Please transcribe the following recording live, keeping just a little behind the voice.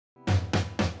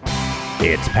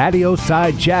It's Patio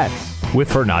Side Chats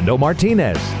with Fernando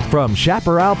Martinez from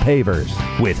Chaparral Pavers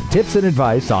with tips and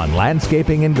advice on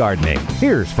landscaping and gardening.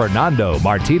 Here's Fernando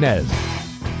Martinez.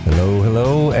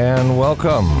 Hello, and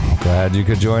welcome. Glad you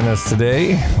could join us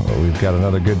today. We've got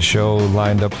another good show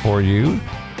lined up for you.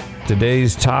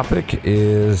 Today's topic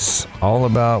is all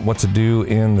about what to do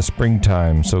in the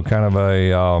springtime. So kind of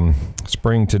a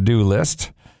spring to-do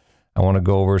list. I want to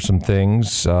go over some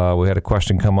things. We had a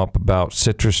question come up about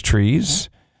citrus trees,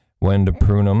 when to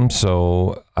prune them.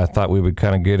 So I thought we would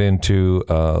kind of get into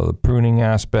the pruning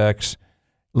aspects,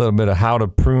 a little bit of how to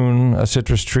prune a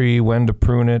citrus tree, when to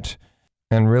prune it,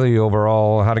 and really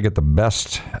overall how to get the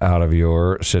best out of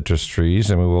your citrus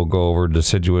trees. And we will go over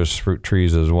deciduous fruit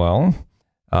trees as well.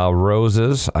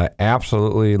 Roses. I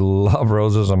absolutely love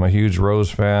roses. I'm a huge rose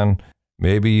fan.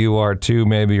 Maybe you are too,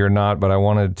 maybe you're not, but I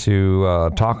wanted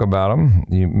to talk about them.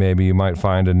 Maybe you might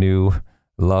find a new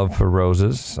love for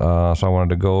roses. So I wanted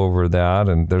to go over that,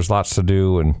 and there's lots to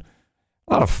do and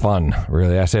a lot of fun,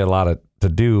 really. I say a lot to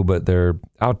do, but they're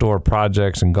outdoor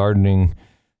projects and gardening,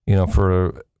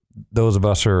 for those of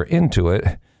us who are into it.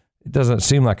 It doesn't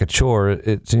seem like a chore.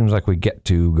 It seems like we get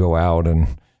to go out and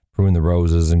prune the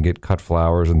roses and get cut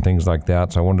flowers and things like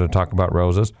that. So I wanted to talk about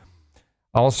roses.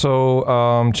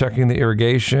 Also, checking the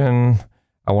irrigation.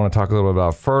 I want to talk a little bit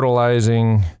about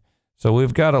fertilizing. So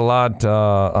we've got a lot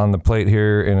on the plate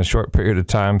here in a short period of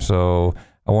time, so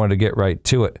I wanted to get right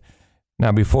to it.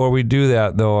 Now, before we do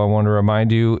that, though, I want to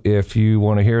remind you, if you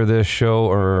want to hear this show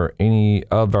or any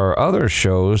of our other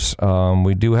shows,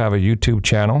 we do have a YouTube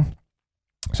channel.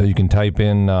 So you can type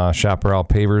in Chaparral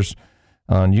Pavers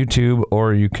on YouTube,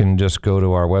 or you can just go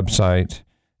to our website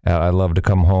at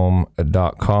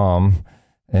ilovetoComeHome.com.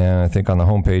 And I think on the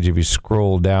homepage, if you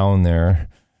scroll down there,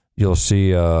 you'll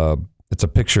see it's a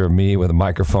picture of me with a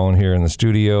microphone here in the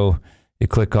studio. You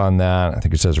click on that. I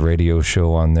think it says radio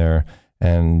show on there.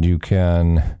 And you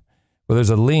can, there's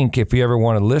a link. If you ever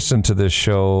want to listen to this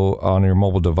show on your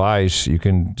mobile device, you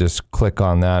can just click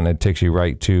on that and it takes you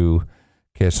right to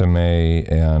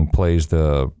KSMA and plays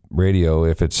the radio.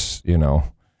 If it's,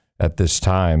 at this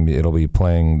time, it'll be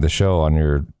playing the show on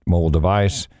your mobile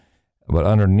device. But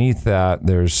underneath that,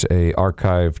 there's a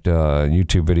archived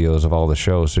YouTube videos of all the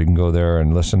shows. So you can go there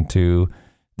and listen to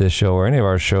this show or any of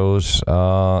our shows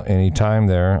anytime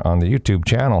there on the YouTube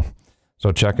channel.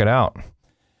 So check it out.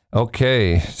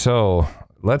 Okay, so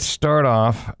let's start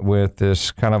off with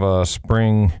this kind of a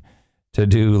spring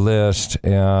to-do list.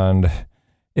 And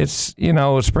it's,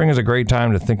 spring is a great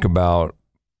time to think about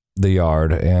the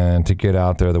yard and to get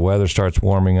out there. The weather starts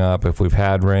warming up. If we've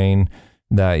had rain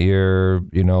that year,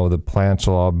 the plants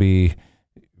will all be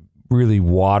really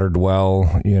watered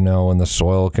well, and the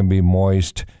soil can be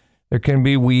moist. There can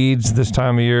be weeds this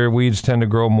time of year. Weeds tend to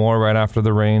grow more right after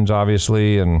the rains,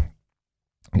 obviously, and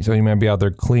so you might be out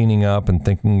there cleaning up and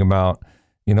thinking about,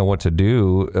 what to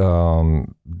do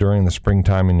during the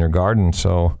springtime in your garden.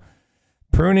 So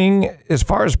pruning, as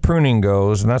far as pruning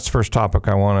goes, and that's the first topic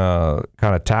I want to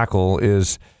kind of tackle,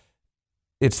 is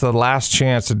it's the last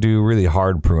chance to do really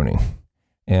hard pruning.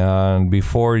 And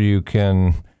before you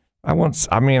can, I want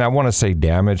to say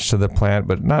damage to the plant,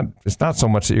 but it's not so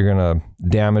much that you're going to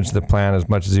damage the plant as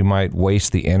much as you might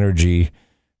waste the energy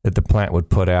that the plant would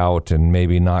put out and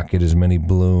maybe not get as many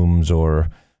blooms or,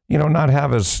 not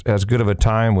have as good of a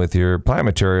time with your plant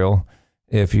material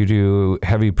if you do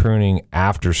heavy pruning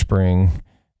after spring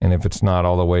and if it's not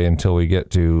all the way until we get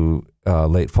to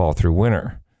late fall through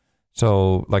winter.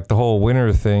 So like the whole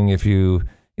winter thing, if you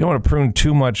don't want to prune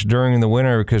too much during the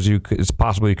winter because it's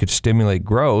possible you could stimulate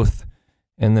growth.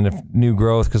 And then if new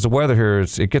growth, because the weather here,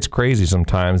 it gets crazy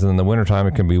sometimes. And in the wintertime,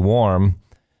 it can be warm.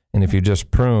 And if you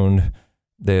just pruned,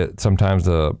 sometimes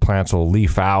the plants will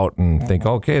leaf out and think,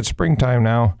 okay, it's springtime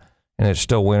now. And it's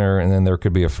still winter. And then there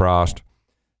could be a frost.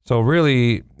 So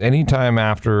really, anytime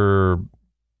after,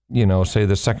 say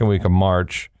the second week of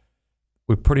March,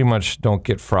 we pretty much don't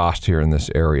get frost here in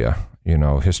this area,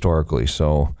 historically.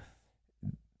 So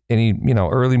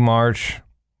early March,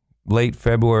 late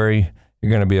February, you're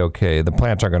going to be okay. The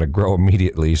plants aren't going to grow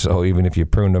immediately, so even if you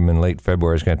pruned them in late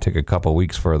February, it's going to take a couple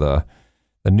weeks for the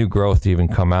new growth to even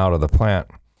come out of the plant.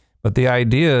 But the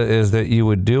idea is that you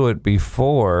would do it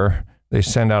before they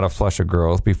send out a flush of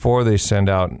growth, before they send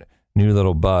out new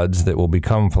little buds that will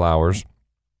become flowers.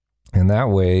 And that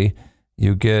way,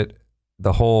 you get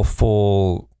the whole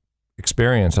full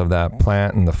experience of that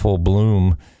plant and the full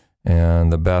bloom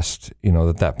and the best,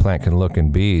 that plant can look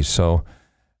and be. So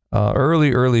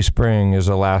early spring is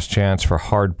the last chance for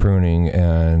hard pruning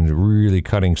and really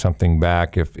cutting something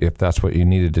back if that's what you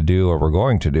needed to do or were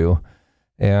going to do.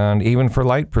 And even for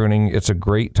light pruning, it's a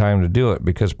great time to do it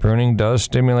because pruning does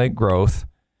stimulate growth.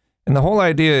 And the whole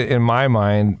idea in my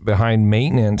mind behind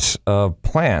maintenance of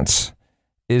plants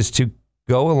is to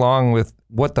go along with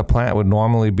what the plant would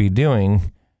normally be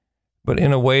doing, but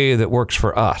in a way that works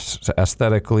for us, so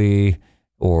aesthetically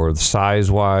or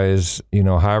size-wise,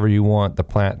 however you want the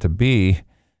plant to be.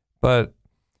 But,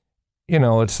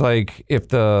 it's like if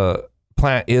the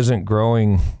plant isn't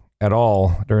growing at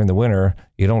all during the winter,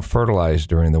 you don't fertilize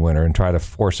during the winter and try to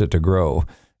force it to grow.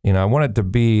 I want it to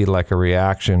be like a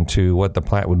reaction to what the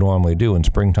plant would normally do. In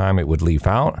springtime, it would leaf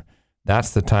out.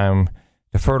 That's the time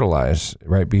to fertilize.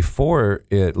 Right before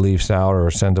it leaves out or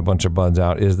sends a bunch of buds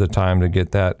out is the time to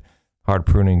get that hard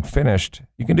pruning finished.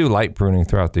 You can do light pruning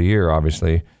throughout the year,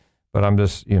 obviously, but I'm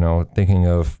just, thinking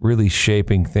of really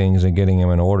shaping things and getting them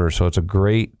in order. So it's a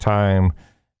great time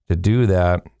to do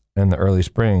that in the early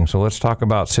spring. So let's talk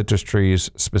about citrus trees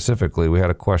specifically. We had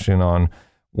a question on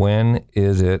when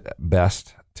is it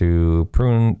best to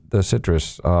prune the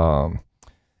citrus.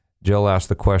 Jill asked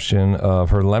the question of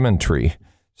her lemon tree.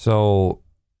 So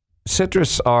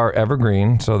citrus are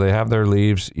evergreen, so they have their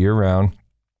leaves year round,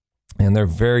 and they're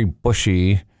very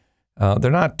bushy. They're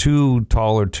not too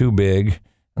tall or too big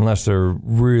unless they're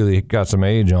really got some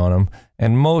age on them.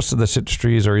 And most of the citrus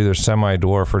trees are either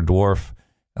semi-dwarf or dwarf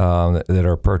that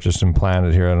are purchased and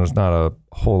planted here. And there's not a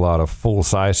whole lot of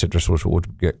full-size citrus, which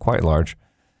would get quite large.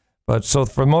 But so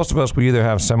for most of us, we either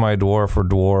have semi-dwarf or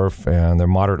dwarf, and they're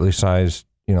moderately sized,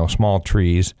 small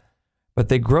trees, but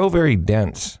they grow very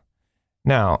dense.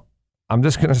 Now, I'm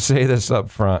just going to say this up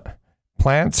front.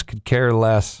 Plants could care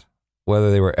less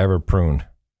whether they were ever pruned.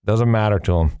 Doesn't matter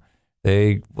to them.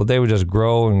 They would just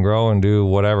grow and do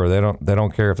whatever. They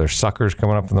don't care if there's suckers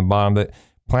coming up from the bottom. But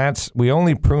plants, we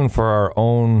only prune for our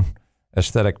own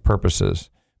aesthetic purposes,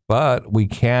 but we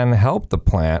can help the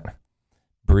plant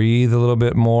breathe a little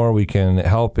bit more. We can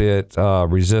help it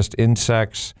resist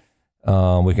insects.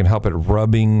 We can help it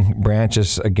rubbing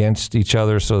branches against each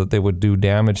other so that they would do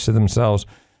damage to themselves.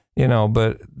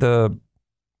 But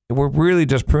we're really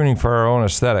just pruning for our own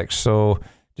aesthetics. So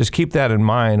just keep that in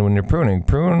mind when you're pruning.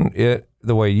 Prune it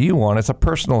the way you want. It's a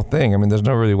personal thing. I mean, there's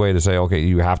no really way to say, okay,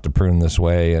 you have to prune this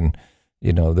way, and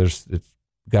it's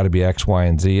got to be X, Y,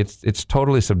 and Z. It's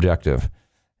totally subjective,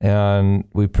 and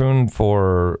we prune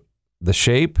for the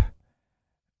shape,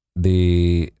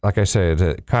 like I said,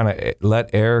 to kind of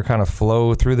let air kind of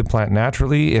flow through the plant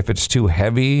naturally. If it's too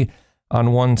heavy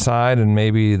on one side, and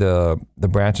maybe the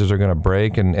branches are going to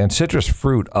break, and citrus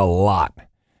fruit a lot,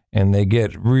 and they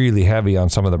get really heavy on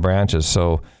some of the branches.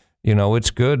 So,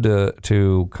 it's good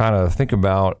to kind of think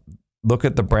about, look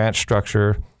at the branch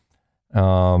structure,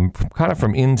 kind of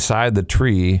from inside the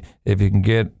tree. If you can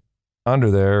get under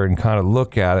there and kind of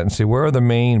look at it and see where are the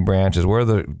main branches, where are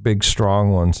the big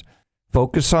strong ones.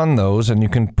 Focus on those, and you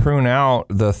can prune out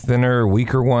the thinner,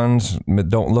 weaker ones that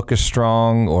don't look as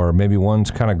strong, or maybe one's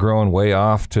kind of growing way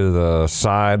off to the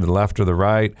side, the left or the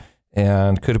right,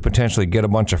 and could potentially get a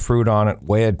bunch of fruit on it,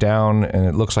 weigh it down, and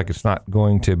it looks like it's not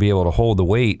going to be able to hold the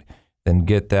weight. Then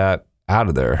get that out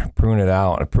of there, prune it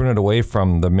out, and prune it away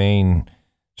from the main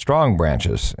strong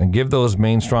branches, and give those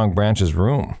main strong branches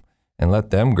room, and let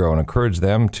them grow and encourage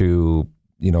them to,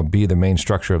 be the main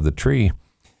structure of the tree.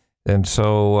 And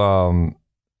so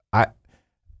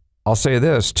I'll say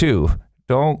this too: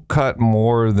 don't cut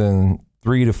more than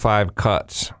 3 to 5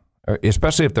 cuts,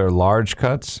 especially if they're large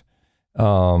cuts,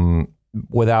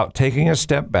 without taking a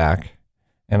step back.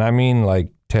 And I mean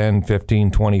like 10,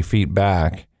 15, 20 feet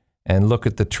back, and look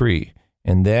at the tree,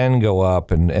 and then go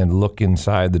up and look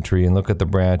inside the tree and look at the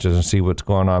branches and see what's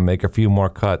going on. Make a few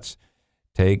more cuts,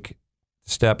 take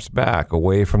steps back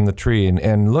away from the tree,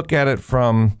 and look at it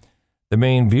from the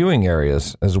main viewing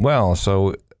areas as well.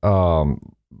 So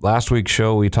last week's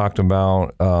show, we talked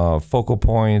about focal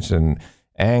points and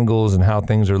angles and how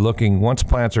things are looking. Once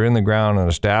plants are in the ground and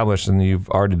established, and you've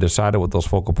already decided what those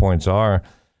focal points are,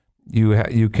 you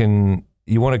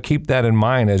want to keep that in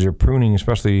mind as you're pruning,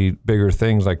 especially bigger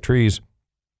things like trees.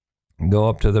 Go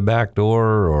up to the back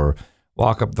door or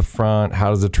walk up the front. How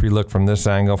does the tree look from this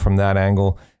angle, from that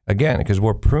angle? Again, because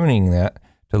we're pruning that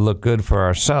to look good for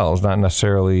ourselves, not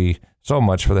necessarily so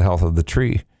much for the health of the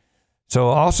tree. So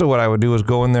also what I would do is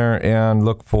go in there and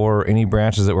look for any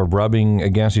branches that were rubbing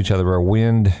against each other, where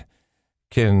wind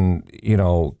can,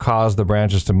 cause the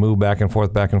branches to move back and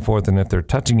forth. And if they're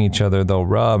touching each other, they'll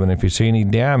rub. And if you see any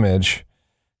damage,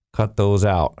 cut those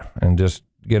out and just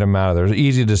get them out of there. There's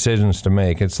easy decisions to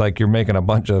make. It's like you're making a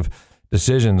bunch of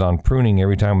decisions on pruning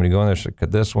every time when you go in there. So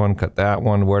cut this one, cut that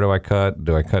one. Where do I cut?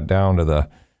 Do I cut down to the,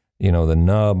 the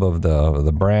nub of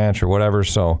the branch or whatever?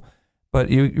 So, but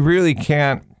you really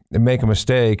can't make a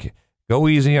mistake, go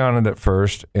easy on it at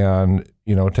first and,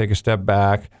 take a step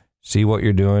back, see what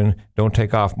you're doing. Don't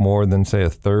take off more than, say, a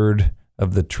third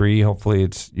of the tree. Hopefully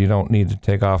you don't need to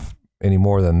take off any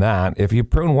more than that. If you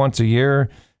prune once a year,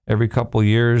 every couple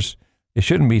years, it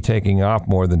shouldn't be taking off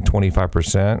more than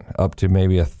 25% up to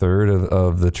maybe a third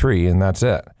of the tree, and that's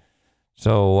it.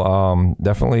 So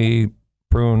definitely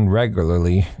prune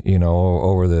regularly,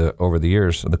 over the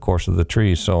years, the course of the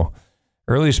tree. So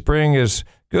early spring is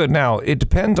good. Now, it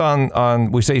depends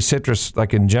on we say citrus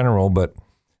like in general, but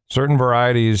certain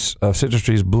varieties of citrus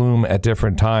trees bloom at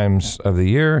different times of the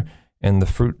year, and the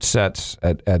fruit sets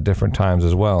at different times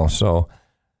as well. So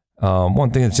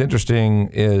one thing that's interesting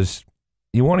is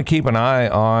you want to keep an eye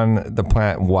on the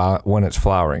plant when it's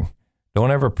flowering.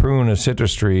 Don't ever prune a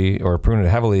citrus tree or prune it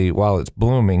heavily while it's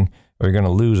blooming, or you're going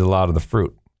to lose a lot of the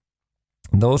fruit.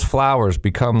 Those flowers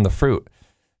become the fruit.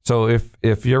 So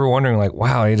if you're wondering like,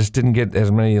 wow, I just didn't get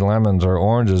as many lemons or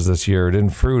oranges this year, it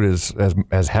didn't fruit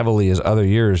as heavily as other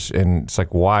years, and it's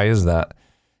like, why is that?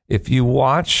 If you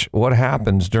watch what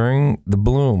happens during the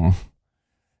bloom,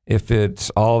 if it's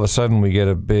all of a sudden we get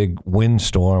a big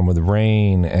windstorm with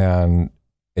rain and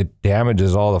it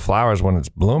damages all the flowers when it's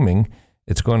blooming,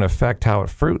 it's going to affect how it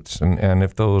fruits. And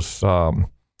if those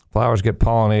flowers get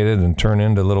pollinated and turn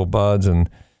into little buds,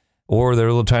 or they're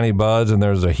little tiny buds and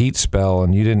there's a heat spell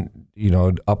and you didn't,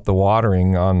 up the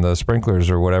watering on the sprinklers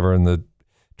or whatever, and the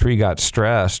tree got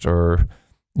stressed, or,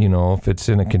 if it's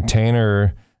in a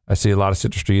container. I see a lot of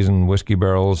citrus trees in whiskey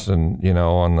barrels and,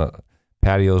 on the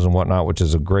patios and whatnot, which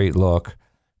is a great look.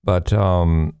 But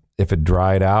if it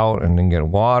dried out and didn't get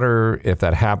water, if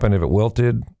that happened, if it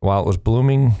wilted while it was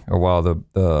blooming or while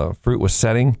the fruit was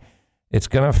setting, it's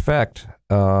going to affect,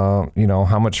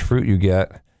 how much fruit you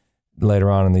get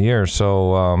later on in the year.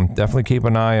 So definitely keep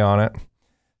an eye on it.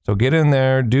 So get in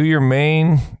there, do your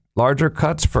main larger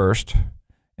cuts first,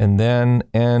 and then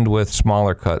end with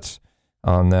smaller cuts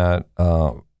on that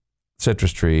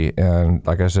citrus tree. And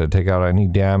like I said, take out any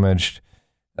damaged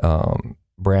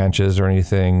branches or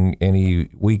anything, any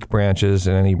weak branches,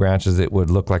 and any branches that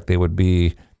would look like they would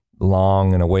be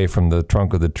long and away from the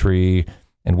trunk of the tree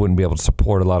and wouldn't be able to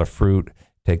support a lot of fruit.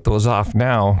 Take those off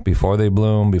now before they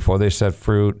bloom, before they set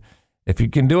fruit. If you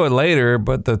can do it later,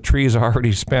 but the tree's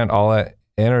already spent all that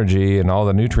energy and all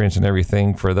the nutrients and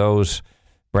everything for those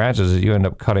branches that you end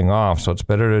up cutting off. So it's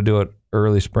better to do it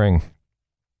early spring.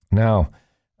 Now,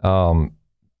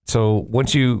 so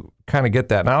once you kind of get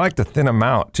that, and I like to thin them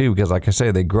out too, because like I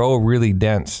say, they grow really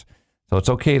dense. So it's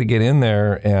okay to get in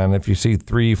there, and if you see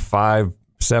 3, 5,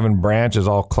 7 branches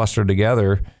all clustered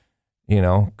together,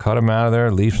 cut them out of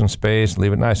there, leave some space,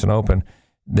 leave it nice and open.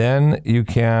 Then you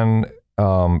can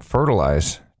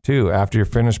fertilize too. After you're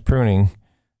finished pruning,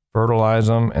 fertilize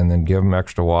them and then give them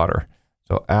extra water.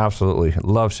 So absolutely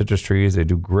love citrus trees. They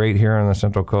do great here on the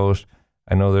Central Coast.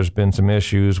 I know there's been some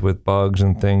issues with bugs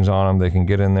and things on them. They can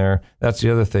get in there. That's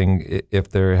the other thing. If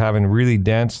they're having really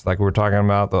dense, like we were talking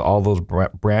about, all those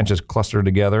branches clustered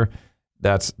together,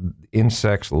 that's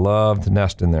insects love to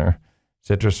nest in there.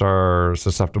 Citrus are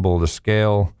susceptible to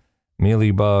scale,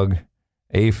 mealybug,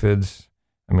 aphids.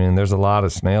 I mean, there's a lot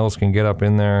of snails can get up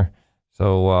in there.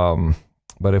 So,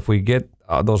 but if we get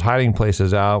those hiding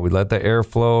places out, we let the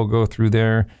airflow go through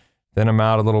there, thin them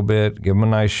out a little bit, give them a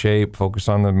nice shape, focus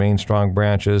on the main strong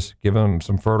branches, give them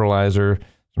some fertilizer,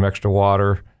 some extra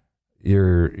water,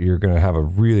 you're going to have a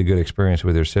really good experience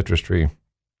with your citrus tree.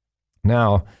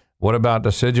 Now, what about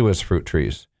deciduous fruit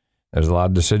trees? There's a lot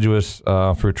of deciduous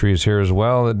fruit trees here as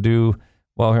well that do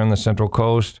well here on the Central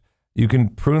Coast. You can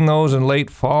prune those in late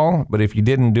fall, but if you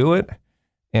didn't do it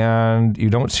and you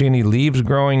don't see any leaves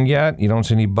growing yet, you don't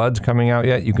see any buds coming out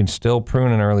yet, you can still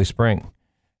prune in early spring.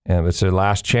 And it's their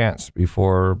last chance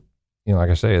before, like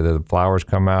I say, the flowers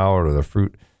come out or the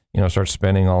fruit, starts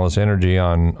spending all this energy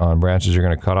on branches you're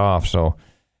going to cut off. So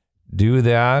do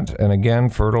that. And again,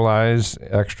 fertilize,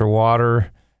 extra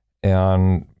water,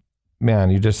 and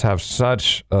man, you just have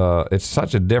it's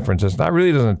such a difference. It's not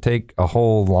really doesn't take a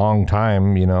whole long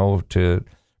time, to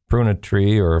prune a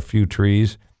tree or a few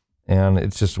trees, and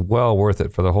it's just well worth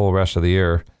it for the whole rest of the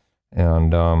year.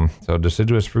 And so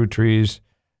deciduous fruit trees,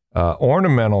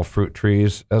 ornamental fruit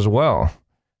trees as well.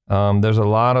 There's a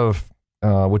lot of,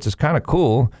 which is kind of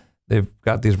cool. They've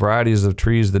got these varieties of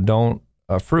trees that don't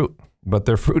fruit, but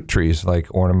they're fruit trees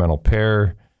like ornamental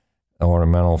pear,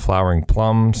 ornamental flowering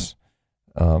plums.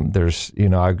 There's,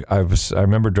 I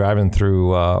remember driving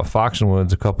through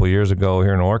Foxenwoods a couple of years ago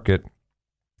here in Orchid,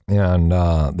 and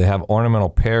they have ornamental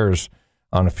pears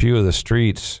on a few of the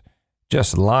streets,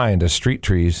 just lined as street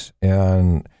trees.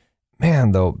 And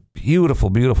man, the beautiful,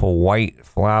 beautiful white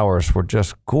flowers were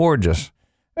just gorgeous.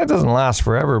 That doesn't last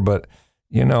forever, but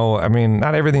I mean,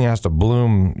 not everything has to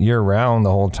bloom year round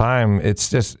the whole time. It's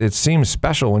just, it seems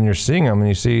special when you're seeing them and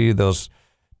you see those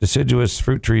deciduous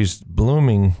fruit trees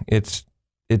blooming. It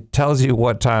tells you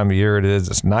what time of year it is.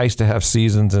 It's nice to have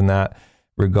seasons in that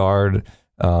regard.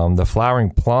 The flowering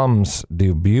plums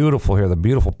do beautiful here. The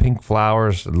beautiful pink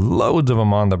flowers, loads of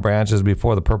them on the branches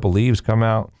before the purple leaves come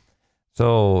out.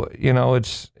 So,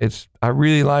 I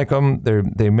really like them.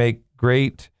 They make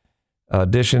great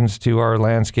additions to our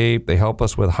landscape. They help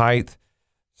us with height.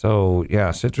 So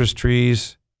yeah, citrus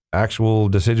trees, actual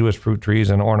deciduous fruit trees,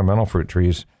 and ornamental fruit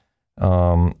trees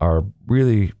are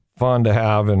really fun to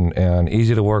have and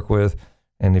easy to work with.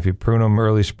 And if you prune them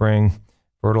early spring,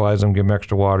 fertilize them, give them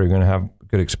extra water, you're going to have a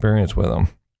good experience with them.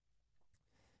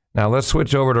 Now let's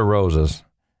switch over to roses.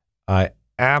 I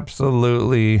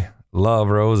absolutely love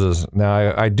roses.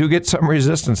 Now I do get some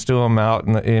resistance to them out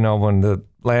in the, when the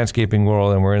landscaping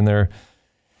world and we're in there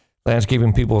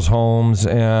landscaping people's homes,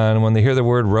 and when they hear the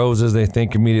word roses, they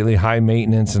think immediately high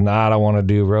maintenance and I don't want to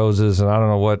do roses, and I don't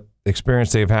know what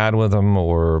experience they've had with them,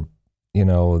 or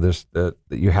this that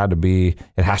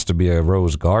it has to be a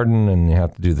rose garden and you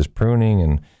have to do this pruning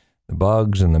and the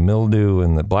bugs and the mildew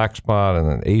and the black spot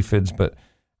and the aphids. But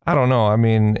I don't know. I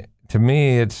mean, to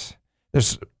me,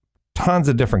 there's tons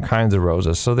of different kinds of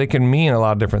roses, so they can mean a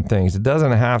lot of different things. It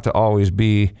doesn't have to always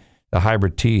be the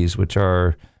hybrid teas, which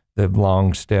are the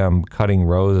long stem cutting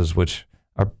roses, which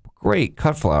are great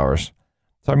cut flowers.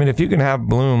 So, I mean, if you can have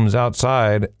blooms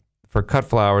outside for cut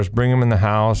flowers, bring them in the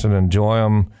house and enjoy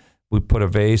them. We put a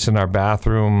vase in our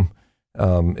bathroom.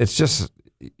 It's just,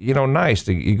 nice.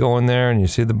 You go in there and you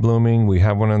see the blooming. We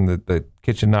have one on the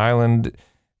kitchen island,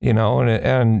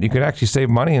 and you can actually save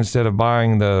money instead of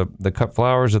buying the cut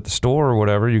flowers at the store or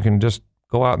whatever. You can just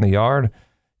go out in the yard.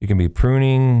 You can be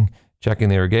pruning, checking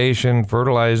the irrigation,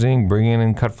 fertilizing, bringing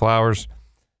in cut flowers.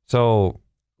 So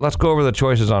let's go over the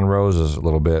choices on roses a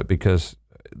little bit, because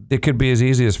it could be as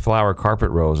easy as flower carpet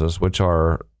roses, which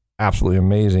are absolutely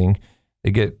amazing.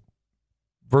 They get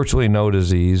virtually no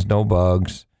disease, no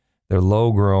bugs. They're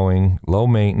low growing, low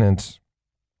maintenance.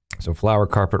 So flower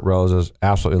carpet roses,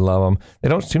 absolutely love them. They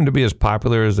don't seem to be as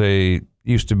popular as they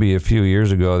used to be a few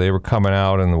years ago. They were coming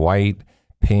out in the white,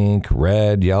 pink,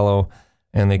 red, yellow,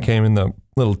 and they came in the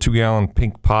little 2-gallon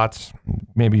pink pots.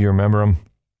 Maybe you remember them.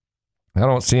 I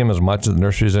don't see them as much at the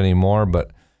nurseries anymore,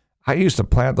 but I used to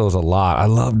plant those a lot. I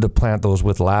loved to plant those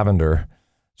with lavender.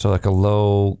 So like a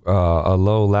low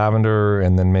lavender,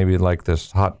 and then maybe like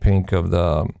this hot pink of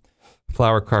the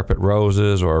flower carpet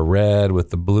roses, or a red with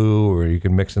the blue, or you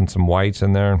can mix in some whites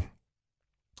in there.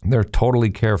 They're totally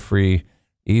carefree,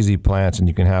 easy plants, and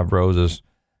you can have roses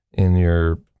in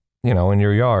your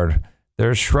yard.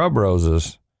 There's shrub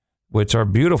roses, which are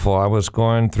beautiful. I was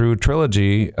going through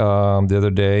Trilogy the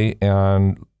other day,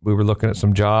 and we were looking at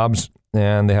some jobs,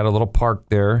 and they had a little park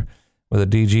there with a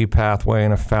DG pathway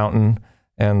and a fountain,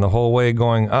 and the whole way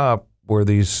going up were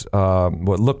these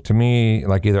what looked to me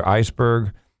like either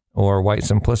iceberg or white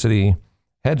simplicity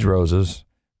hedge roses.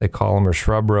 They call them, or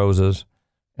shrub roses,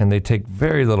 and they take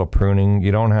very little pruning.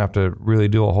 You don't have to really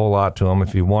do a whole lot to them.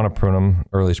 If you want to prune them,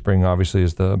 early spring obviously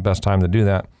is the best time to do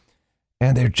that,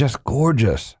 and they're just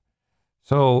gorgeous.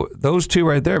 So those two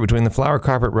right there, between the flower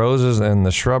carpet roses and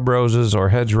the shrub roses or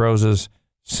hedge roses,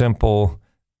 simple,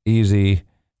 easy,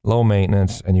 low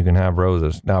maintenance, and you can have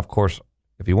roses. Now, of course,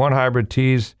 if you want hybrid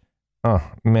teas, oh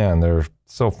man, they're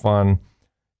so fun.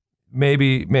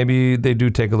 Maybe they do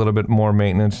take a little bit more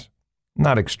maintenance,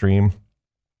 not extreme.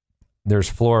 There's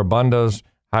Floribundas,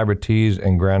 hybrid teas,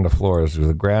 and grandifloras.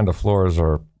 The grandifloras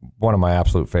are one of my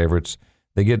absolute favorites.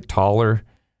 They get taller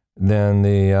than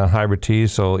the hybrid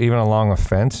teas, so even along a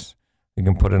fence, you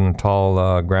can put in a tall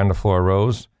grandiflora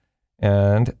rose.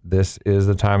 And this is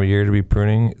the time of year to be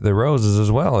pruning the roses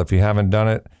as well. If you haven't done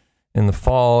it in the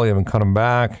fall, you haven't cut them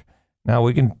back. Now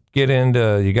we can get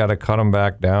into, you got to cut them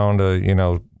back down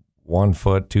to, 1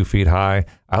 foot, 2 feet high.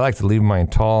 I like to leave mine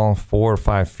tall, 4 or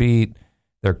 5 feet.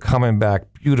 They're coming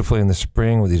back beautifully in the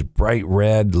spring with these bright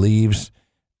red leaves.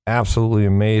 Absolutely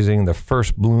amazing. The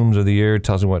first blooms of the year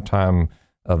tells you what time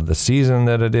of the season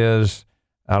that it is.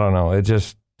 I don't know. It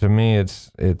just, to me,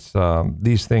 it's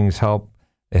these things help.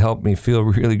 They help me feel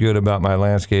really good about my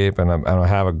landscape, and I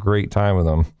have a great time with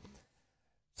them.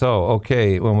 So,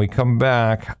 okay, when we come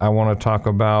back, I want to talk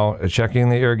about checking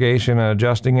the irrigation and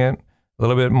adjusting it, a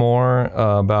little bit more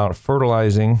about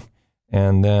fertilizing,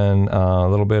 and then a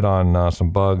little bit on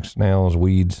some bugs, snails,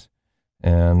 weeds,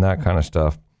 and that kind of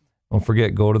stuff. Don't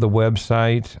forget, go to the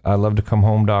website,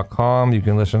 ilovetocomehome.com. You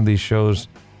can listen to these shows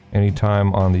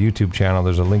anytime on the YouTube channel.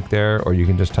 There's a link there, or you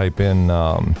can just type in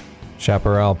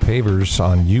Chaparral Pavers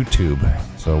on YouTube.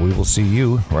 So we will see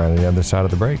you right on the other side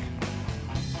of the break.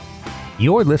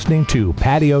 You're listening to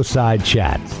Patio Side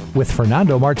Chats with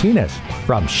Fernando Martinez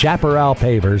from Chaparral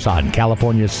Pavers on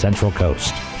California's Central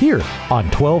Coast. Here on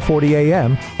 1240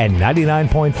 AM and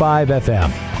 99.5 FM,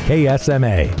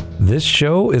 KSMA. This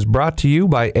show is brought to you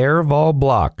by Airval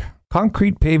Block.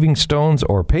 Concrete paving stones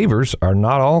or pavers are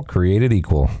not all created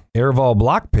equal. Airval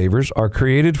Block pavers are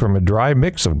created from a dry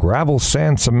mix of gravel,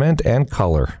 sand, cement, and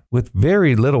color. With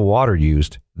very little water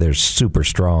used, they're super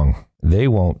strong. They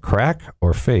won't crack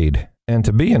or fade. And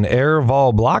to be an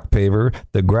Airval Block paver,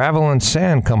 the gravel and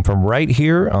sand come from right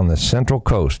here on the Central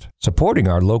Coast, supporting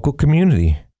our local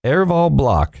community. Airval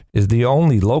Block is the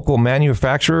only local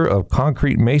manufacturer of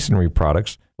concrete masonry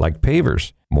products like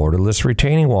pavers, mortarless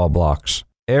retaining wall blocks.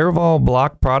 Airval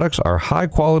Block products are high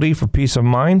quality for peace of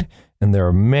mind, and there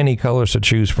are many colors to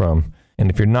choose from. And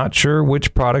if you're not sure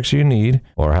which products you need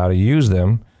or how to use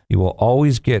them, you will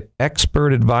always get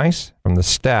expert advice from the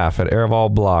staff at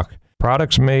Airval Block.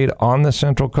 Products made on the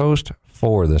Central Coast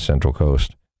for the Central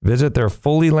Coast. Visit their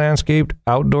fully landscaped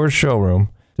outdoor showroom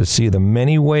to see the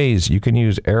many ways you can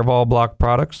use Airval Block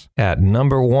products at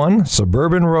number 1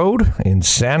 Suburban Road in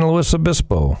San Luis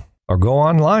Obispo, or go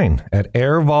online at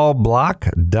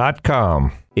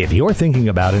airvalblock.com. If you're thinking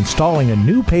about installing a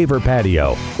new paver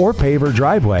patio or paver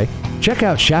driveway, check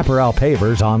out Chaparral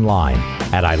Pavers online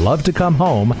at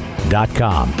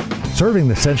ilovetoComeHome.com. Serving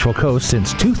the Central Coast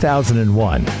since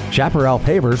 2001, Chaparral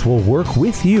Pavers will work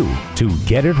with you to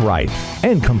get it right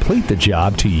and complete the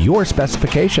job to your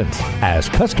specifications, as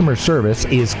customer service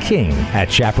is king at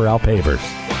Chaparral Pavers.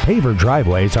 Paver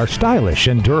driveways are stylish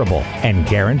and durable and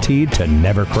guaranteed to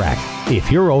never crack.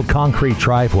 If your old concrete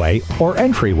driveway or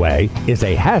entryway is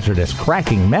a hazardous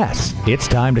cracking mess, it's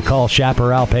time to call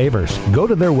Chaparral Pavers. Go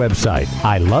to their website,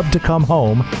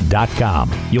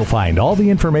 ilovetoComeHome.com. You'll find all the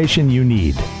information you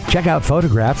need. Check out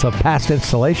photographs of past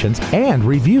installations and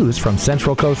reviews from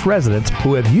Central Coast residents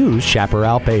who have used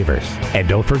Chaparral Pavers. And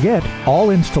don't forget,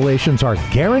 all installations are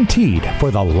guaranteed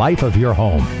for the life of your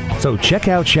home. So check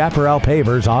out Chaparral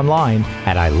Pavers online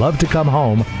at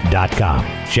ilovetoComeHome.com.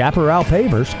 Chaparral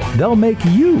Pavers, they'll make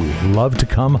you love to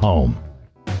come home.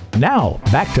 Now,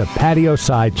 back to Patio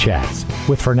Side Chats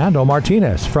with Fernando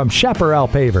Martinez from Chaparral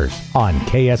Pavers on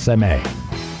KSMA.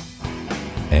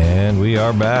 And we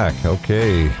are back.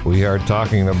 Okay, we are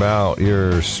talking about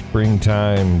your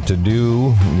springtime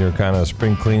to-do, your kind of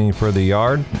spring cleaning for the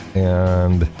yard,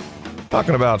 and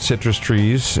talking about citrus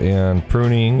trees and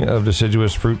pruning of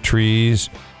deciduous fruit trees,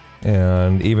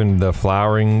 and even the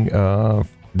flowering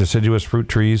deciduous fruit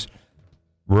trees,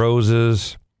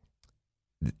 roses.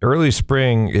 Early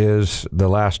spring is the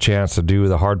last chance to do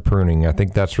the hard pruning. I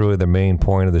think that's really the main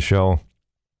point of the show.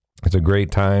 It's a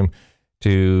great time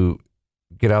to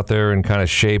get out there and kind of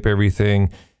shape everything,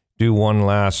 do one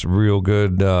last real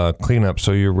good cleanup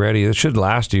so you're ready. It should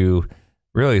last you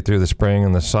really through the spring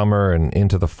and the summer and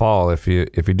into the fall. If you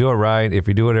do it right, if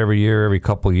you do it every year, every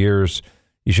couple years,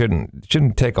 you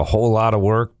shouldn't take a whole lot of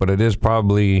work, but it is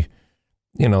probably,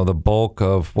 the bulk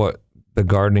of what the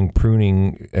gardening,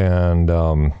 pruning, and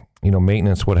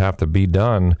maintenance would have to be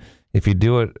done if you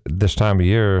do it this time of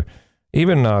year.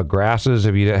 Even grasses,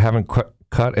 if you haven't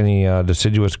cut any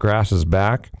deciduous grasses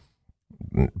back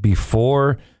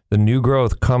before the new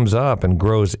growth comes up and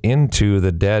grows into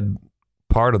the dead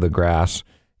part of the grass,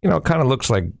 it kind of looks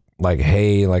like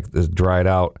hay, like this dried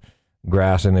out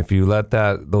grass. And if you let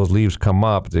those leaves come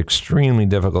up, it's extremely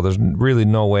difficult. There's really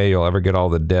no way you'll ever get all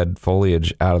the dead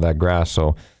foliage out of that grass.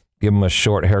 So give them a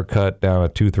short haircut down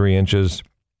at 2-3 inches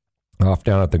off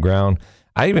down at the ground.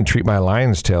 I even treat my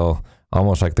lion's tail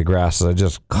almost like the grasses. I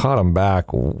just cut them back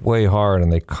way hard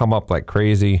and they come up like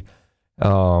crazy. They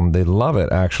love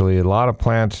it, actually. A lot of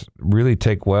plants really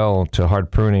take well to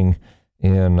hard pruning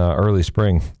in early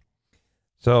spring.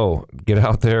 So get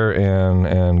out there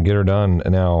and get her done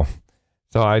now.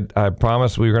 So I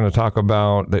promised we were going to talk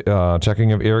about the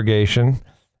checking of irrigation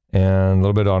and a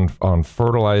little bit on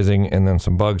fertilizing and then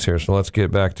some bugs here. So let's get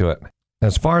back to it.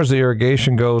 As far as the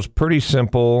irrigation goes, pretty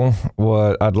simple.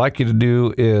 What I'd like you to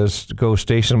do is go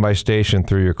station by station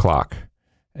through your clock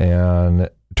and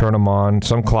turn them on.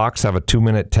 Some clocks have a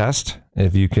 2-minute test.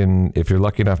 If you're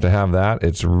lucky enough to have that,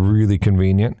 it's really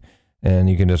convenient. And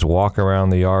you can just walk around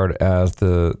the yard as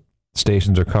the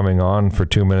stations are coming on for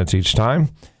 2 minutes each time.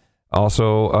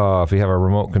 Also, if you have a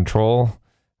remote control,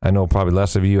 I know probably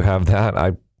less of you have that.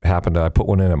 I put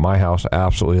one in at my house. I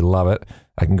absolutely love it.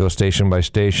 I can go station by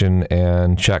station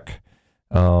and check.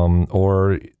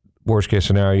 Or worst case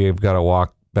scenario, you've got to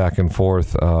walk back and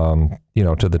forth, to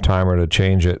the timer to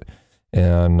change it.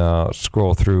 and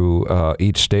scroll through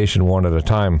each station one at a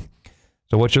time.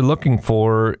 So what you're looking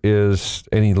for is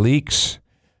any leaks.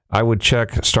 I would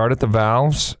start at the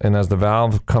valves, and as the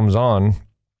valve comes on,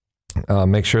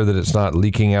 make sure that it's not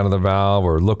leaking out of the valve,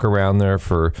 or look around there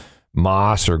for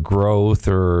moss or growth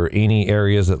or any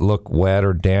areas that look wet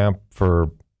or damp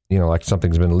for, like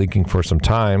something's been leaking for some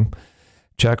time.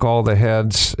 Check all the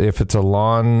heads. If it's a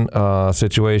lawn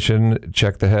situation,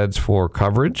 check the heads for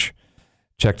coverage.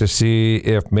 Check to see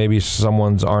if maybe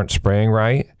someone's aren't spraying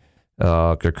right.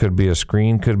 There could be a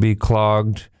screen could be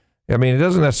clogged. I mean, it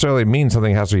doesn't necessarily mean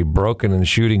something has to be broken and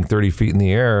shooting 30 feet in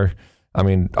the air. I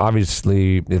mean,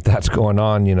 obviously, if that's going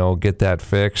on, get that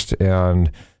fixed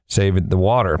and save the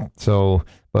water. So,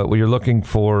 but when you're looking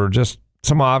for just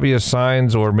some obvious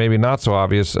signs, or maybe not so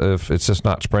obvious, if it's just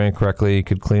not spraying correctly, you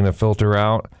could clean a filter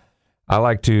out. I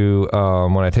like to,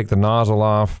 when I take the nozzle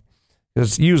off,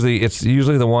 it's usually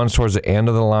the ones towards the end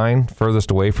of the line,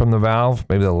 furthest away from the valve,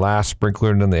 maybe the last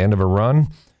sprinkler and then the end of a run.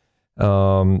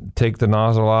 Take the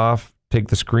nozzle off, take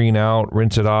the screen out,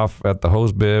 rinse it off at the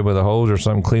hose bib with a hose or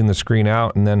something, clean the screen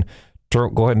out, and then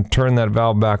go ahead and turn that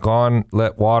valve back on.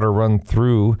 Let water run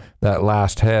through that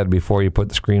last head before you put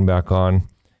the screen back on.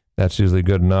 That's usually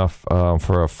good enough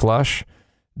for a flush.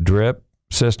 Drip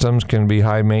systems can be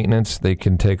high maintenance. They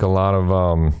can take a lot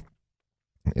of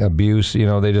abuse.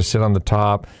 They just sit on the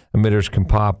top. Emitters can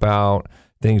pop out.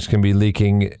 Things can be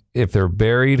leaking. If they're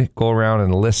buried, go around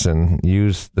and listen.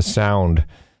 Use the sound.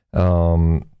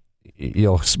 You'll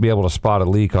be able to spot a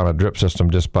leak on a drip system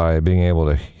just by being able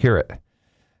to hear it.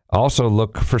 Also,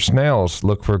 look for snails.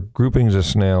 Look for groupings of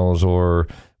snails, or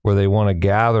where they want to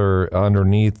gather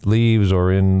underneath leaves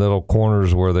or in little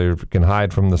corners where they can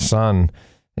hide from the sun.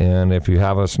 And if you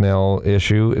have a snail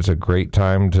issue, it's a great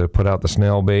time to put out the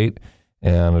snail bait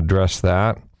and address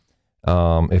that.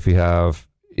 If you have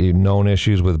known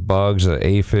issues with bugs,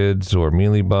 aphids or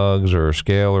mealybugs or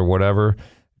scale or whatever,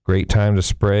 great time to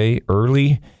spray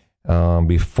early,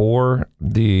 before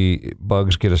the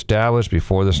bugs get established,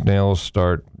 before the snails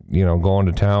start going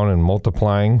to town and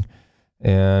multiplying.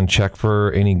 And check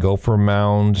for any gopher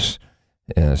mounds,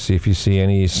 and see if you see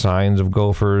any signs of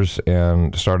gophers,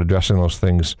 and start addressing those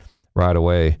things right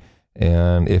away.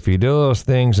 And if you do those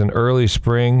things in early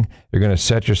spring, you're going to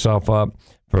set yourself up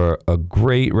for a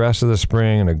great rest of the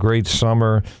spring and a great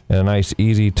summer and a nice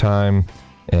easy time,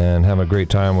 and have a great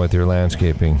time with your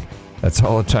landscaping. That's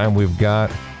all the time we've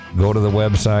got. Go to the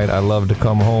website,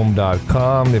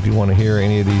 ilovetocomehome.com. If you want to hear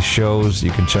any of these shows, you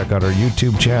can check out our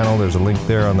YouTube channel. There's a link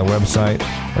there on the website,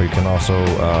 or you can also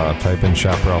type in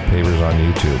Chaparral Pavers on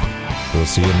YouTube. We'll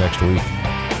see you next week.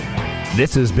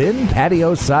 This has been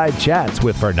Patio Side Chats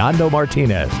with Fernando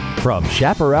Martinez from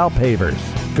Chaparral Pavers.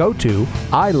 Go to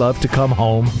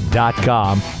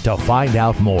ilovetocomehome.com to find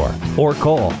out more, or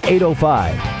call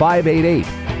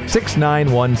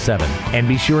 805-588-6917. And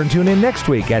be sure and tune in next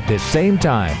week at this same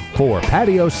time for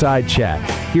Patio Side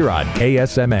Chats here on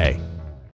KSMA.